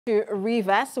To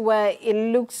Rivers, where it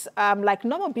looks like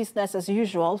normal business as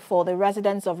usual for the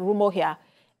residents of Umuahia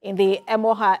in the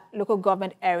Emoha local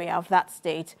government area of that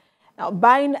state. Now,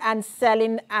 buying and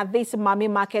selling at this Mami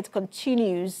market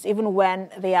continues even when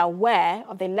they are aware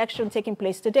of the election taking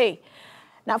place today.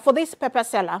 Now, for this pepper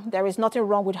seller, there is nothing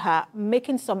wrong with her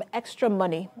making some extra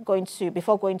money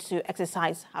before going to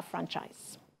exercise her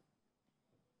franchise.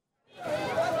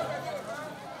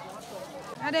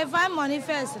 And they find money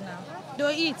first now.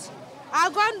 Don't eat.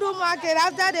 I'll go and do market.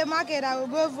 After the market, I will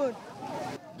go vote.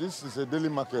 This is a daily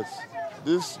market.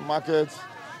 This market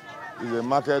is a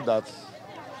market that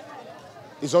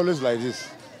is always like this.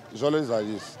 It's always like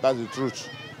this. That's the truth.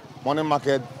 Morning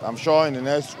market, I'm sure in the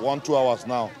next 1-2 hours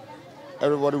now,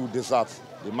 everybody will desert.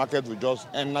 The market will just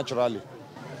end naturally.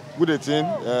 Good thing,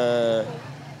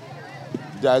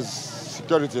 there's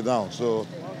security now. So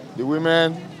the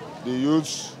women, the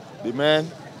youths, the men,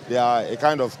 they are a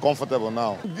kind of comfortable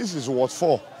now. This is Ward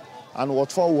 4, and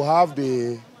Ward 4 will have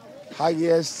the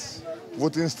highest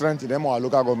voting strength in Emoha local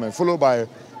government, followed by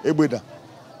Egbeda.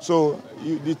 So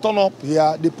the turn up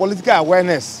here, the political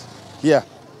awareness here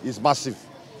is massive.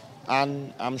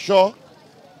 And I'm sure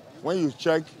when you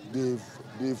check the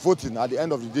voting at the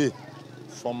end of the day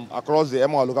from across the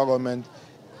Emoha local government,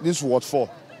 this Ward 4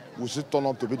 will still turn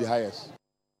up to be the highest.